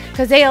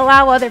 because they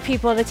allow other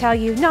people to tell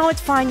you, no, it's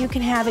fine, you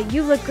can have it,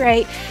 you look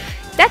great.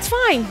 That's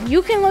fine,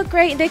 you can look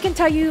great, they can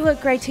tell you look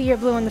great till you're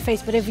blue in the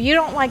face, but if you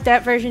don't like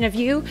that version of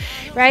you,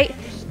 right,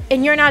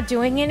 and you're not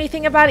doing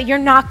anything about it, you're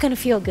not gonna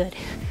feel good.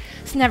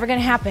 It's never gonna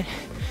happen.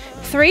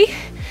 3,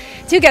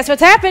 2, guess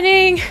what's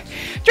happening?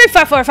 3,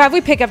 5, 4, 5,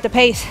 we pick up the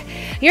pace.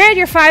 You're at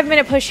your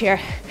 5-minute push here.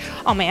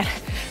 Oh man,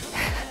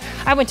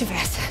 I went too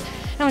fast.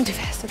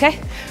 Okay?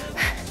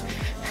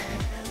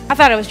 I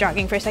thought I was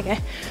jogging for a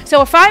second.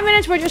 So 5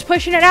 minutes, we're just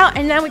pushing it out,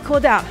 and then we cool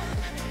down.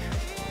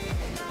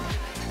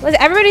 Listen,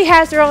 everybody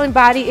has their own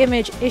body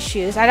image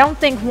issues. I don't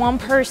think one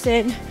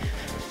person,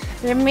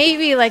 there may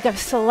be like a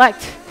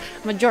select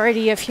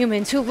majority of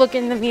humans who look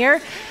in the mirror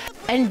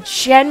and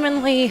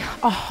genuinely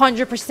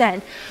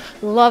 100%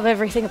 love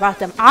everything about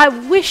them. I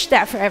wish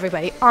that for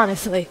everybody,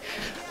 honestly.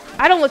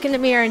 I don't look in the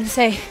mirror and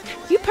say,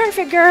 you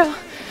perfect, girl.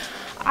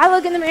 I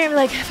look in the mirror and be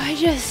like, if I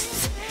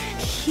just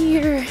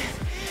here,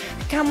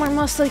 got more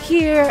muscle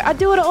here. I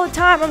do it all the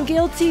time. I'm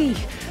guilty.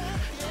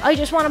 I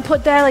just want to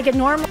put that, like,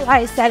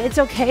 normalize that it's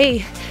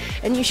okay.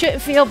 And you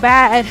shouldn't feel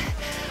bad.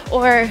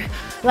 Or,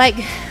 like,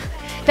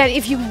 that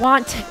if you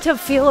want to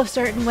feel a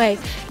certain way,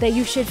 that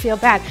you should feel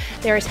bad.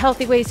 There's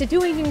healthy ways of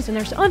doing things, and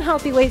there's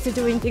unhealthy ways of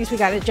doing things. We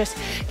got to just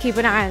keep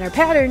an eye on our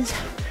patterns.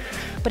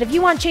 But if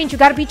you want change, you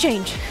got to be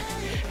change,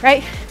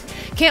 right?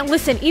 Can't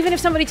listen. Even if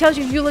somebody tells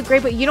you you look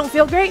great, but you don't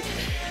feel great,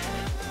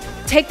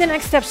 take the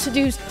next steps to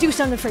do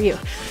something for you.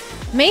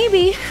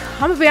 Maybe,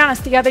 I'm gonna be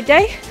honest, the other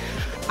day,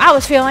 I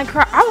was feeling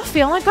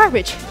like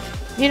garbage.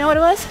 You know what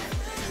it was?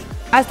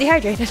 I was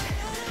dehydrated.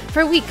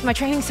 For a week, my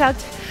training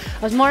sucked.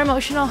 I was more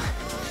emotional.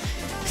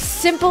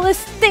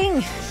 Simplest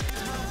thing,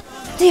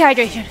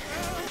 dehydration.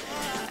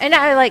 And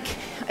I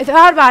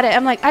thought about it.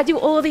 I'm like, I do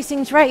all of these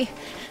things right.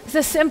 It's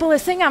the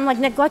simplest thing. I'm like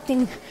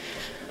neglecting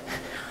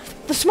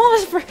the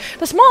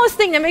smallest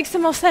thing that makes the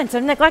most sense.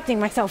 I'm neglecting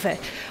myself.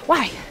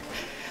 Why?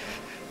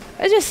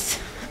 I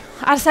just,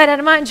 out of sight, out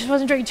of mind, just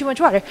wasn't drinking too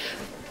much water.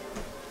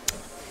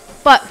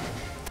 But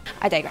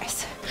I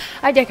digress.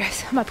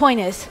 My point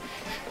is,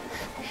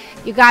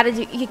 you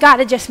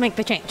gotta just make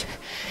the change.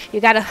 You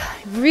gotta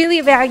really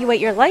evaluate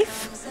your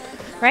life,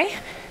 right?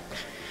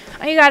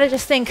 And you gotta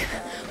just think,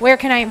 where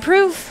can I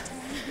improve?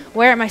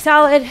 Where am I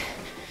solid?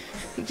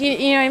 You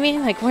know what I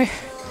mean? Like, where?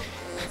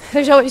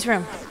 There's always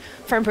room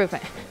for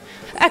improvement.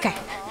 Okay,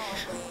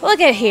 look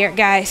at here,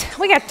 guys.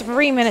 We got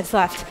 3 minutes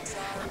left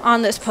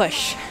on this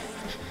push.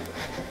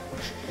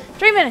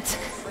 3 minutes.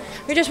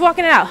 We're just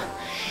walking it out.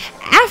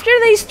 After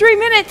these 3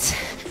 minutes,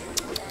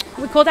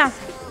 we cool down.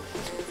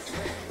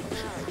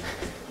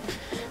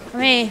 I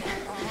mean,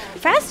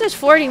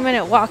 fastest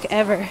 40-minute walk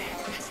ever.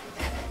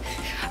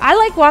 I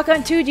like walk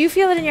on too. Do you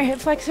feel it in your hip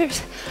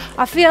flexors?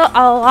 I feel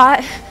a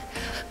lot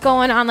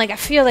going on. Like, I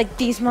feel like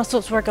these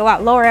muscles work a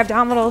lot. Lower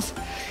abdominals,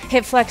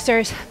 hip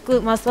flexors,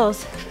 glute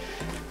muscles.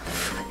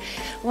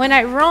 When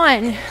I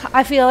run,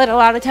 I feel it a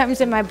lot of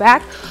times in my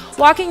back.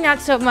 Walking, not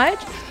so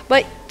much,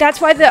 but that's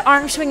why the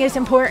arm swing is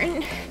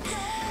important.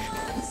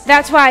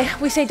 That's why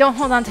we say don't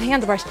hold on to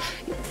handlebars.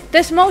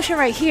 This motion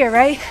right here,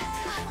 right?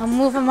 I'm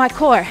moving my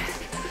core,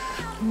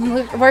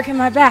 working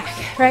my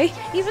back, right?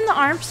 Even the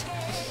arms.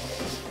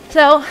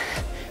 So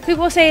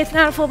people say it's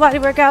not a full body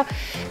workout.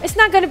 It's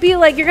not going to be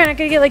like you're going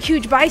to get like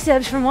huge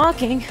biceps from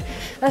walking.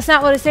 That's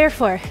not what it's there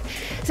for.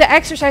 It's an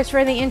exercise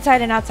for the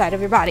inside and outside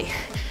of your body.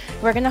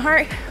 Working the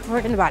heart,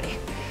 working the body.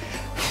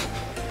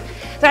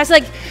 That's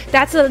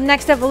the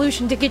next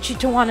evolution to get you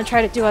to want to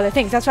try to do other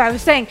things. That's why I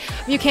was saying,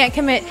 if you can't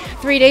commit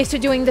 3 days to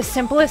doing the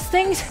simplest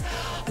things,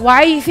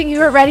 why do you think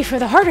you are ready for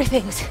the harder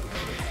things?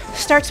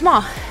 Start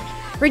small.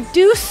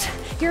 Reduce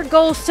your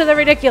goals to the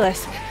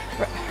ridiculous.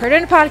 Heard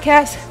in a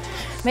podcast,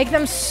 make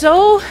them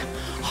so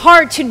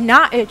hard to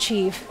not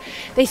achieve.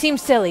 They seem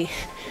silly.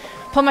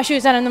 Put my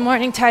shoes on in the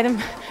morning, tie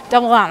them,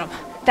 double on them.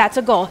 That's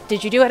a goal.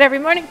 Did you do it every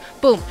morning?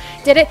 Boom.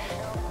 Did it?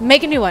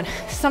 Make a new one.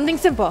 Something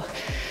simple.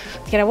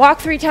 Can I walk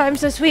 3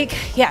 times this week?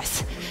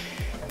 Yes.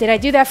 Did I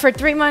do that for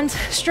 3 months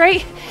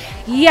straight?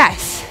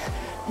 Yes.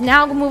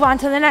 Now we'll move on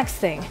to the next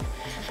thing.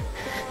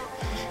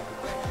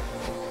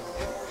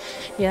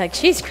 You're like,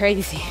 she's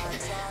crazy.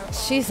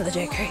 She's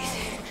legit crazy.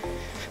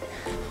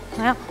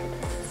 Well,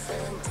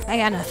 I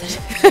got nothing.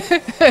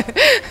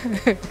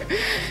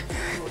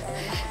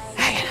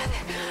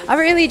 I'm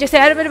really just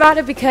adamant about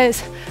it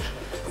because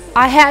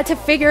I had to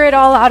figure it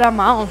all out on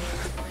my own.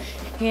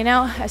 You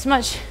know, as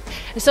much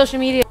as social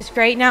media is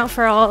great now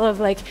for all of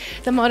like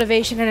the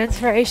motivation and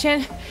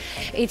inspiration,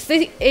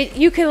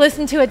 you can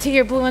listen to it till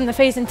you're blue in the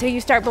face until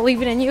you start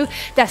believing in you.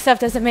 That stuff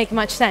doesn't make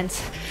much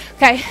sense.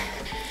 Okay?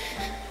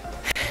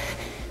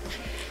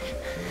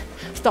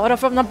 Started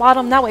from the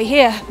bottom, now we're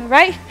here,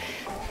 right?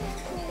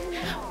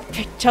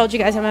 I told you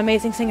guys I'm an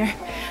amazing singer.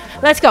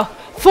 Let's go.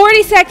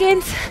 40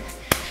 seconds,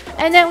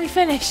 and then we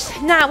finish.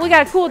 Now we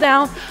got to cool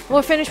down.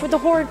 We'll finish with the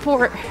horde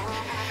port.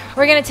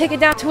 We're going to take it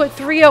down to a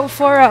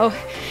 3040.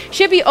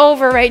 Should be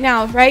over right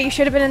now, right? You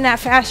should have been in that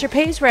faster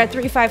pace. We're at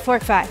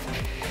 3545.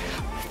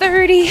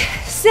 30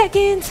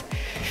 seconds.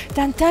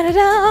 Dun, dun, dun,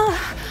 dun.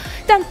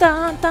 Dun,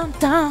 dun, dun,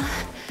 dun.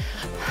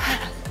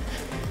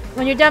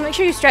 When you're done, make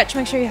sure you stretch.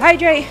 Make sure you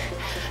hydrate.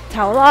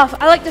 Towel off.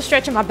 I like to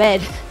stretch in my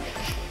bed.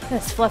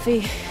 That's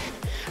fluffy.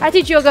 I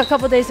teach yoga a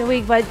couple days a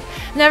week, but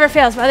never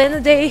fails. By the end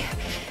of the day,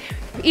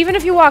 even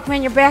if you walk,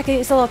 man, your back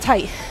is a little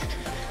tight.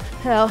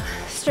 So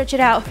stretch it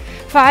out.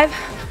 5,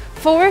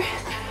 4,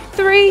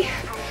 3,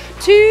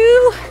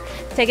 2.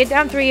 Take it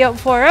down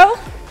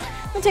 3040.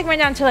 I'll take mine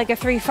down to like a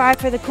 3.5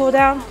 for the cool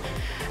down,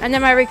 and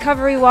then my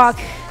recovery walk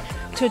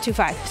to a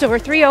 2.5. So we're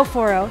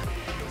 3040.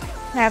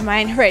 I have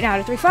mine right now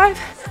at a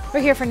 3.5.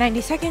 We're here for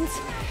 90 seconds.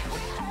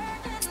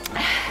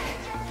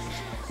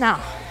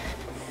 Now,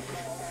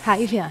 how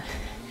you feeling?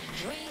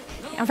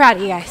 I'm proud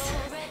of you guys.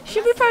 You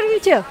should be proud of you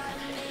too.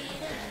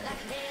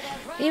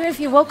 Even if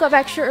you woke up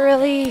extra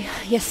early,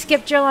 you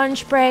skipped your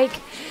lunch break,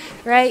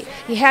 right?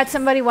 You had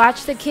somebody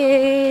watch the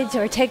kids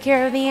or take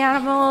care of the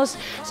animals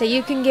so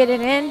you can get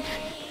it in.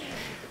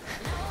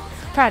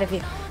 Proud of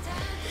you.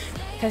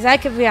 Because I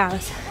could be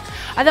honest.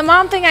 The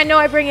mom thing, I know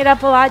I bring it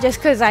up a lot just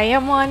because I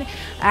am one.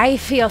 I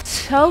feel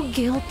so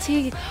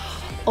guilty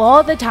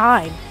all the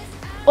time.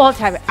 All the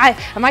time.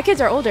 And my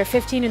kids are older,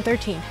 15 and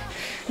 13.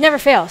 Never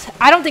fails.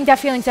 I don't think that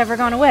feeling's ever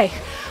gone away.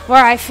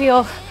 Where I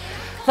feel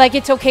like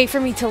it's okay for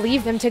me to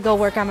leave them to go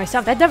work on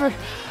myself. That never,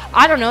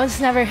 I don't know, it's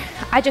never,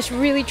 I just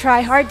really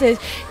try hard to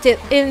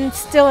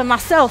instill in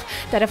myself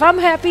that if I'm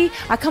happy,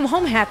 I come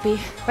home happy.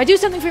 If I do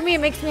something for me,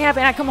 it makes me happy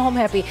and I come home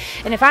happy.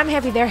 And if I'm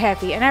happy, they're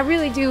happy. And I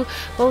really do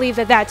believe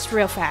that that's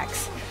real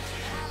facts.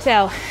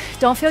 So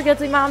don't feel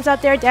guilty, moms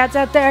out there, dads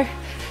out there.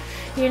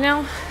 You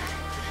know,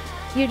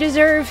 you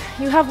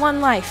have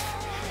one life.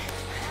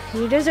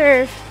 You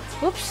deserve,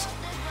 whoops,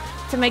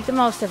 to make the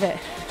most of it.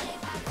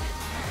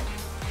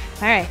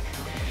 All right,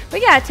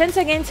 we got 10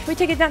 seconds. We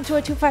take it down to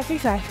a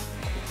 2.535.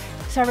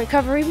 It's our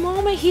recovery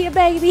moment here,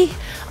 baby.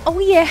 Oh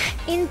yeah,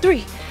 in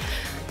 3,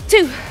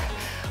 2,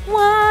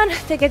 1.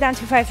 Take it down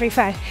to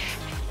 5.35.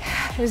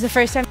 It was the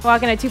first time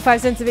walking at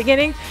 2.5 since the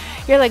beginning.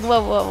 You're like,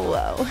 whoa, whoa,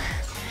 whoa.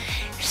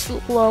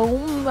 Slow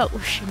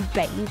motion,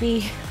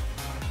 baby.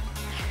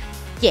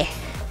 Yeah.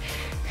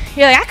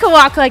 You're like, I could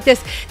walk like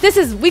this.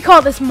 We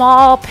call this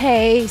mall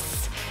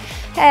pace.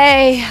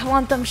 Hey, I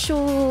want them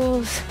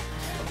shoes.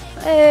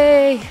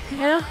 Hey, you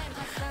know,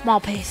 mall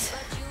pace.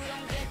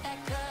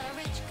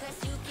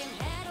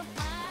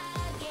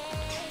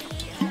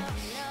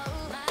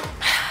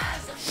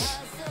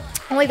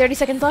 Only 30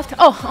 seconds left.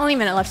 Oh, only a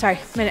minute left. Sorry,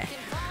 minute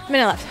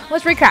left.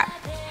 Let's recap.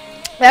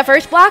 That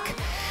first block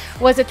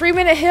was a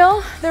 3-minute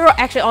hill. There were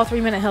actually all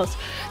 3-minute hills.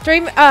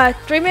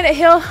 3-minute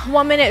hill,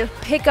 1-minute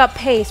pick up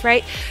pace,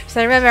 right? So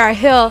I remember our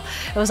hill,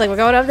 it was like we're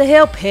going up the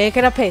hill,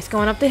 picking up pace,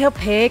 going up the hill,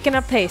 picking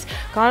up pace,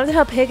 going up the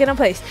hill, picking up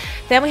pace.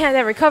 Then we had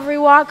that recovery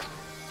walk.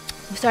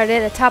 We started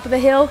at the top of the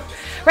hill,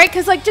 right?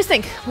 Because like, just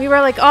think, we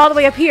were like all the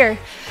way up here,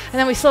 and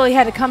then we slowly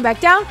had to come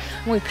back down,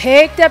 and we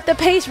picked up the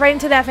pace right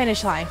into that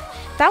finish line.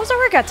 That was our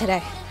workout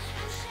today.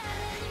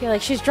 You're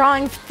like, she's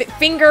drawing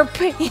finger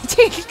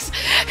paintings.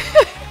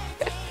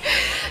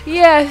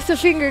 Yeah, it's a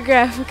finger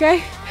graph,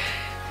 okay?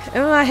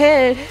 In my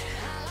head,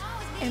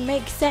 it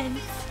makes sense.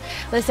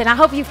 Listen, I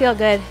hope you feel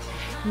good.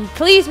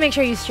 Please make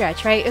sure you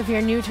stretch, right? If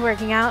you're new to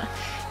working out,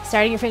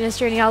 starting your fitness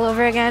journey all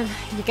over again,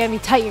 you're gonna be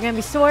tight, you're gonna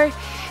be sore.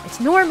 It's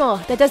normal.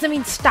 That doesn't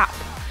mean stop,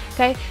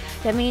 okay?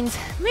 That means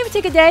maybe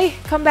take a day,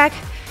 come back,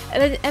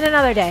 and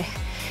another day.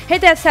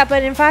 Hit that stop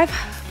button in 5,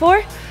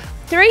 4,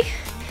 3,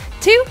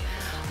 2,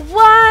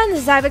 1. This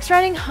is Ibex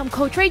Running. I'm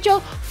Coach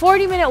Rachel.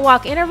 40-minute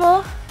walk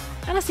interval,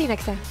 and I'll see you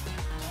next time.